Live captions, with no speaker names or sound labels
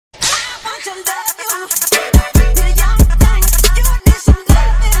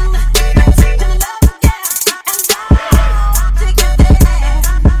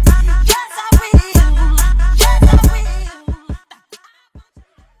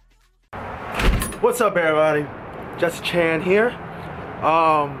What's up, everybody? Jesse Chan here.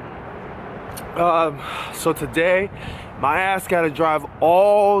 So today my ass gotta drive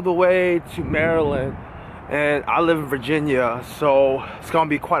all the way to Maryland, and I live in Virginia, so it's gonna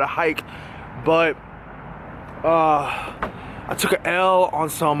be quite a hike. But I took an L on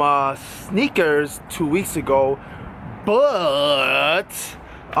some sneakers 2 weeks ago, but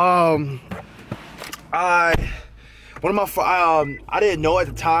I didn't know at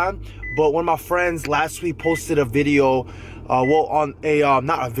the time, but one of my friends last week posted a video, on a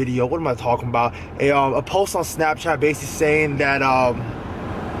not a video, what am I talking about? A post on Snapchat basically saying that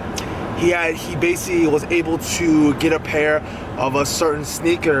he basically was able to get a pair of a certain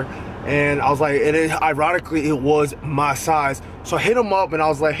sneaker, and I was like, ironically it was my size. So I hit him up and I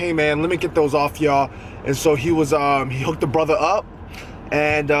was like, hey man, let me get those off y'all. And so he hooked the brother up,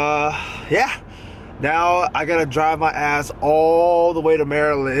 and yeah, now I gotta drive my ass all the way to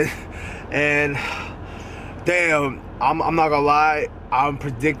Maryland. And damn, I'm not gonna lie, I'm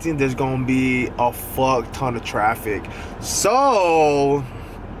predicting there's gonna be a fuck ton of traffic. So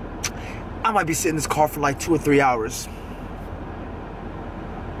I might be sitting in this car for like 2 or 3 hours.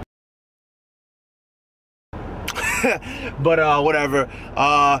 But whatever.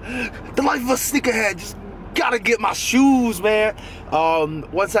 The life of a sneakerhead, just gotta get my shoes, man.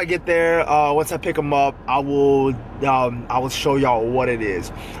 Once I get there, once I pick them up, I will show y'all what it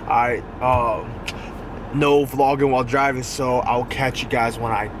is. Alright, no vlogging while driving, so I'll catch you guys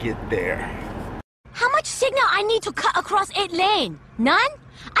when I get there. How much signal I need to cut across 8 lane? None?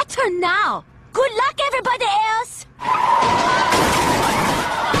 I turn now. Good luck, everybody else.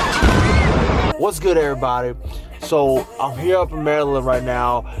 What's good, everybody? So I'm here up in Maryland right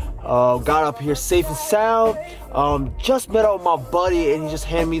now. Got up here safe and sound. Just met up with my buddy, and he just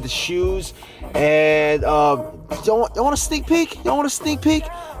handed me the shoes. And y'all want a sneak peek? Y'all want a sneak peek?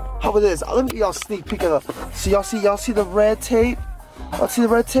 How about this? Let me give y'all a sneak peek of the. So y'all see the red tape? Y'all see the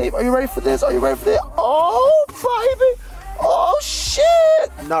red tape? Are you ready for this? Are you ready for this? Oh baby! Oh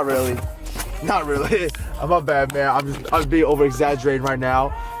shit! Not really. Not really. I'm my bad, man. I'm being over exaggerating right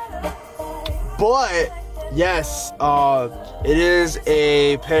now. But yes, it is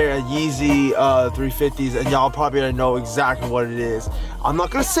a pair of Yeezy 350s, and y'all probably already know exactly what it is. I'm not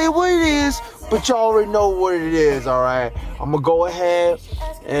gonna say what it is, but y'all already know what it is. All right, I'm gonna go ahead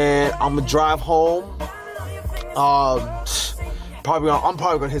and I'm gonna drive home. I'm probably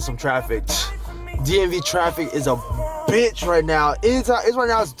gonna hit some traffic. DMV traffic is a bitch right now. It's right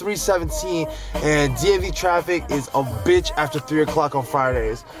now. It's 3:17, and DMV traffic is a bitch after 3 o'clock on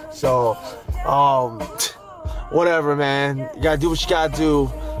Fridays. So, whatever, man. You gotta do what you gotta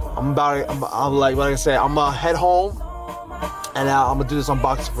do. I'm like I said, I'm gonna head home, and I'm gonna do this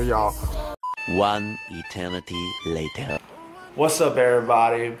unboxing for y'all. One eternity later. What's up,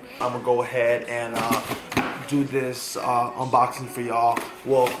 everybody? I'm gonna go ahead and do this unboxing for y'all.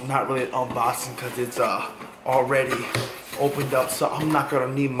 Well, not really an unboxing because it's already opened up, so I'm not gonna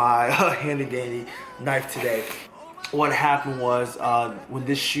need my handy dandy knife today. What happened was when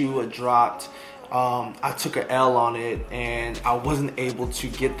this shoe dropped, I took an L on it, and I wasn't able to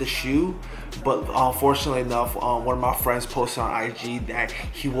get the shoe. But fortunately enough, one of my friends posted on IG that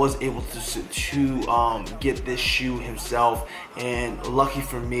he was able to get this shoe himself, and lucky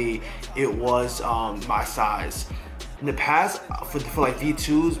for me, it was my size. In the past, for like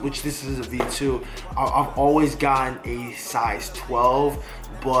V2s, which this is a V2, I've always gotten a size 12,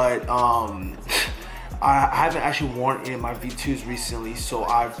 but I haven't actually worn any of my V2s recently, so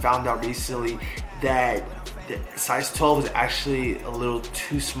I found out recently that the size 12 is actually a little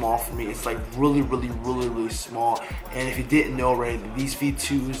too small for me. It's like really small. And if you didn't know already, these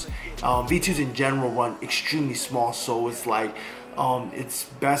V2s in general run extremely small, so it's like its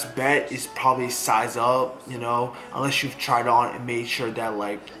best bet is probably size up, you know, unless you've tried on and made sure that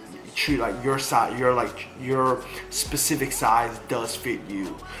like your size, your specific size does fit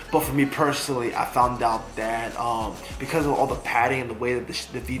you. But for me personally, I found out that because of all the padding and the way that the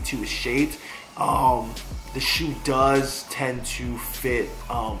V2 is shaped, the shoe does tend to fit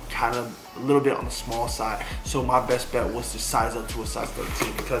kind of a little bit on the small side. So my best bet was to size up to a size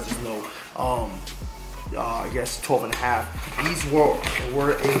 13 because there's no I guess 12 and a half. These were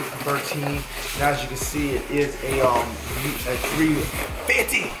a 13, and as you can see, it is a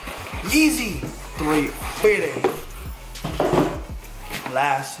 350 Yeezy 350,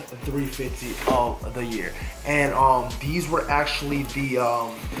 last 350 of the year. And these were actually the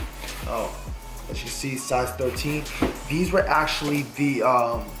As you see, size 13. These were actually the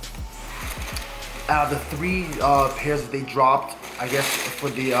out of the 3 pairs that they dropped, I guess for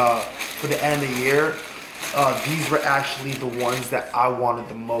the end of the year. These were actually the ones that I wanted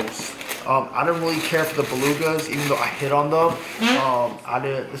the most. I didn't really care for the belugas, even though I hit on them.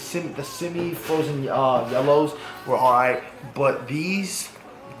 The semi-frozen yellows were alright, but these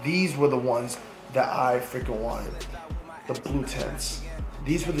were the ones that I freaking wanted. The blue tints.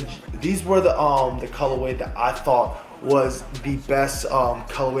 These were the colorway that I thought was the best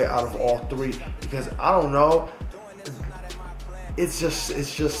colorway out of all 3, because I don't know. It's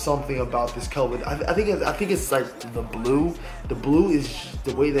just something about this color. I think it's like the blue. The blue is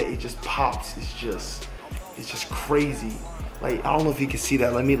the way that it just pops. It's just crazy. Like, I don't know if you can see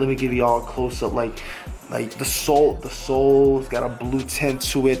that. Let me give y'all a close up. Like the sole's got a blue tint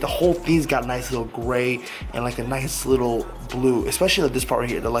to it. The whole thing's got a nice little gray and like a nice little blue. Especially like this part right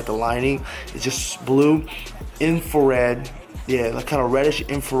here. Like the lining is just blue, infrared. Yeah, like kind of reddish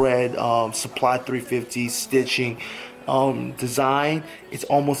infrared. Supply 350 stitching. Design, it's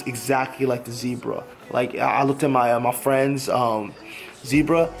almost exactly like the zebra. Like, I looked at my friend's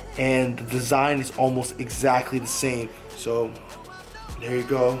zebra, and the design is almost exactly the same. So there you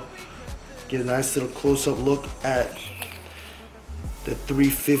go. Get a nice little close-up look at the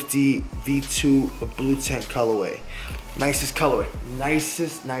 350 V2 blue tint colorway. Nicest colorway,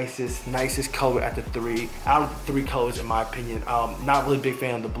 nicest color at the 3 out of the 3 colors in my opinion. Not really a big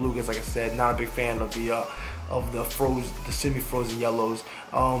fan of the belugas, like I said. Not a big fan of the semi-frozen yellows.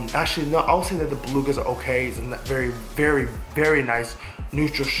 Actually, no, I would say that the belugas are okay. It's a very nice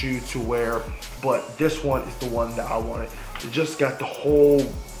neutral shoe to wear, but this one is the one that I wanted. It just got the whole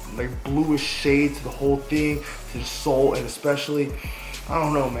like bluish shade to the whole thing, to the sole, and especially, I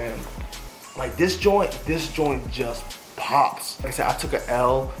don't know, man. Like this joint just pops. Like I said, I took an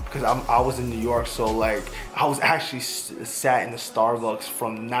L because I was in New York, so like I was actually sat in the Starbucks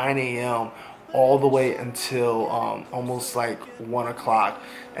from 9 a.m. all the way until almost like 1 o'clock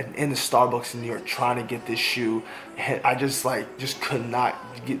in the Starbucks in New York trying to get this shoe, and I just could not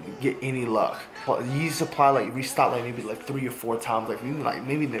get any luck. But Yeezy Supply like restocked like maybe like 3 or 4 times, like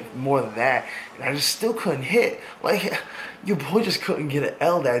maybe more than that, and I just still couldn't hit. Like, your boy just couldn't get an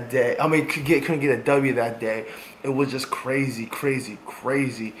L that day. I mean, couldn't get a W that day. It was just crazy.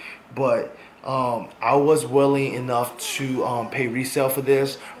 But I was willing enough to pay resale for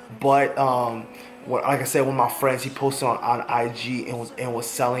this. But like I said, one of my friends, he posted on IG and was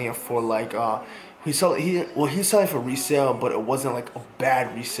selling it for like he's selling for resale, but it wasn't like a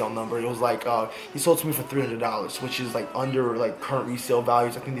bad resale number. It was like he sold to me for $300, which is like under like current resale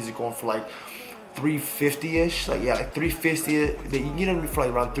values. I think these are going for like $350-ish. Like, yeah, like $350. You can get them for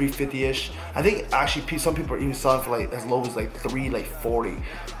like around $350-ish. I think actually some people are even selling for like as low as like $340.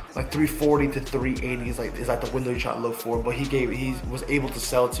 Like $340 to $380 is like the window you're trying to look for. But he was able to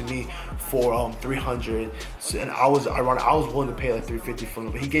sell it to me for $300. So, and I was willing to pay like $350 for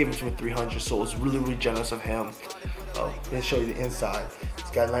it, but he gave it to me $300. So it was really generous of him. Let me show you the inside.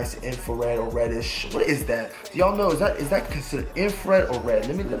 It's got a nice infrared or reddish. What is that? Do y'all know? Is that considered infrared or red?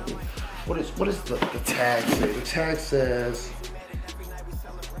 Let me. What is the tag say? The tag says.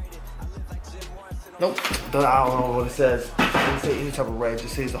 Nope, I don't know what it says. It doesn't say any type of red. It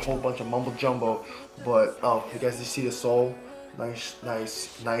just says a whole bunch of mumbo jumbo. But you guys just see the sole, nice,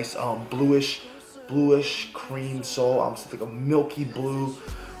 bluish cream sole. I'm just like a milky blue,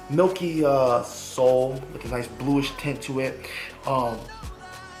 sole with a nice bluish tint to it.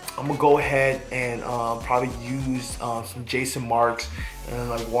 I'm gonna go ahead and probably use some Jason Marks and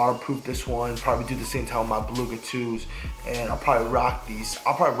like waterproof this one. Probably do the same time with my Beluga 2s, and I'll probably rock these.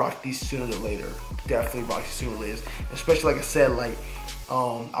 I'll probably rock these sooner than later. Definitely rock these sooner than later. Especially like I said, like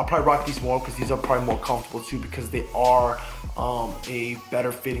I'll probably rock these more because these are probably more comfortable too, because they are a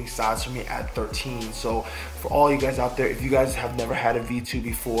better fitting size for me at 13. So for all you guys out there, if you guys have never had a V2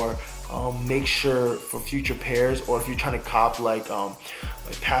 before, make sure for future pairs, or if you're trying to cop like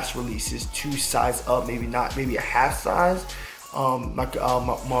past releases, 2 size up, maybe a half size.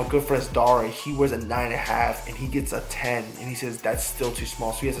 My good friend Dara, he wears a 9.5 and he gets a 10, and he says that's still too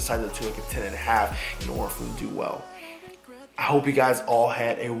small, so he has to size it to like a 10.5 in order for him to do well. I hope you guys all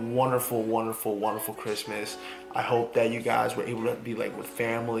had a wonderful Christmas. I hope that you guys were able to be like with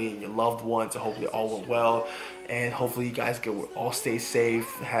family and your loved ones. I hope they all went well, and hopefully you guys all stay safe,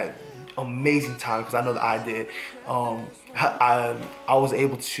 had amazing time, because I know that I did. I was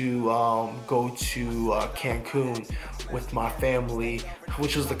able to go to Cancun with my family,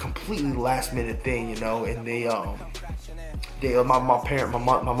 which was a completely last minute thing, you know. And my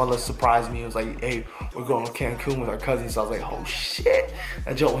mother surprised me. It was like, hey, we're going to Cancun with our cousins. So I was like, oh shit,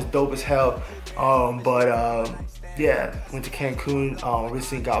 that joke was dope as hell. Yeah, went to Cancun,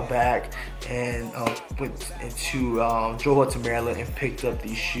 recently got back, and drove up to Maryland and picked up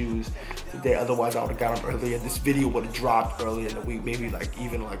these shoes today. Otherwise, I would have got them earlier. This video would have dropped earlier in the week, maybe like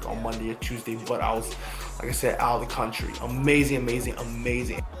even like on Monday or Tuesday, but I was, like I said, out of the country. Amazing, amazing,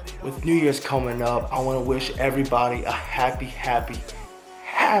 amazing. With New Year's coming up, I want to wish everybody a happy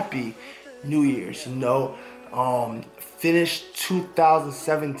New Year's, you know. Finished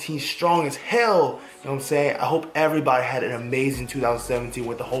 2017 strong as hell, you know what I'm saying? I hope everybody had an amazing 2017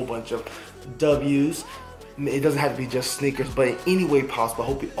 with a whole bunch of W's. It doesn't have to be just sneakers, but in any way possible, I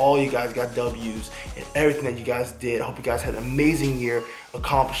hope all you guys got W's and everything that you guys did. I hope you guys had an amazing year,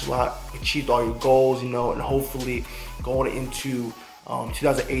 accomplished a lot, achieved all your goals, you know, and hopefully going into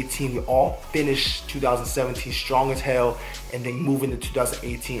 2018, we all finish 2017 strong as hell, and then move into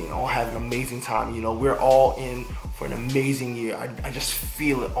 2018 and all have an amazing time. You know, we're all in for an amazing year. I just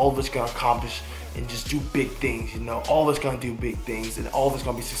feel it. All of us gonna accomplish and just do big things, you know. All of us gonna do big things, and all of us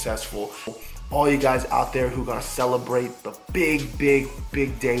gonna be successful. All you guys out there who are gonna celebrate the big day,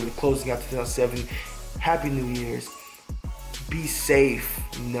 the closing out 2007, Happy New Year's. Be safe,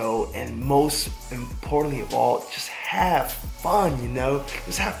 you know, and most importantly of all, just have fun, you know.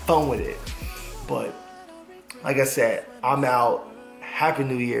 Just have fun with it. But like I said, I'm out. Happy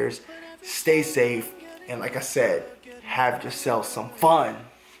New Year's. Stay safe, and like I said, have yourself some fun.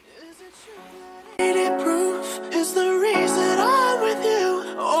 Proof is the reason I'm with you.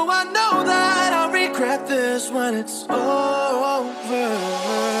 Oh, I know that I'll regret this when it's over.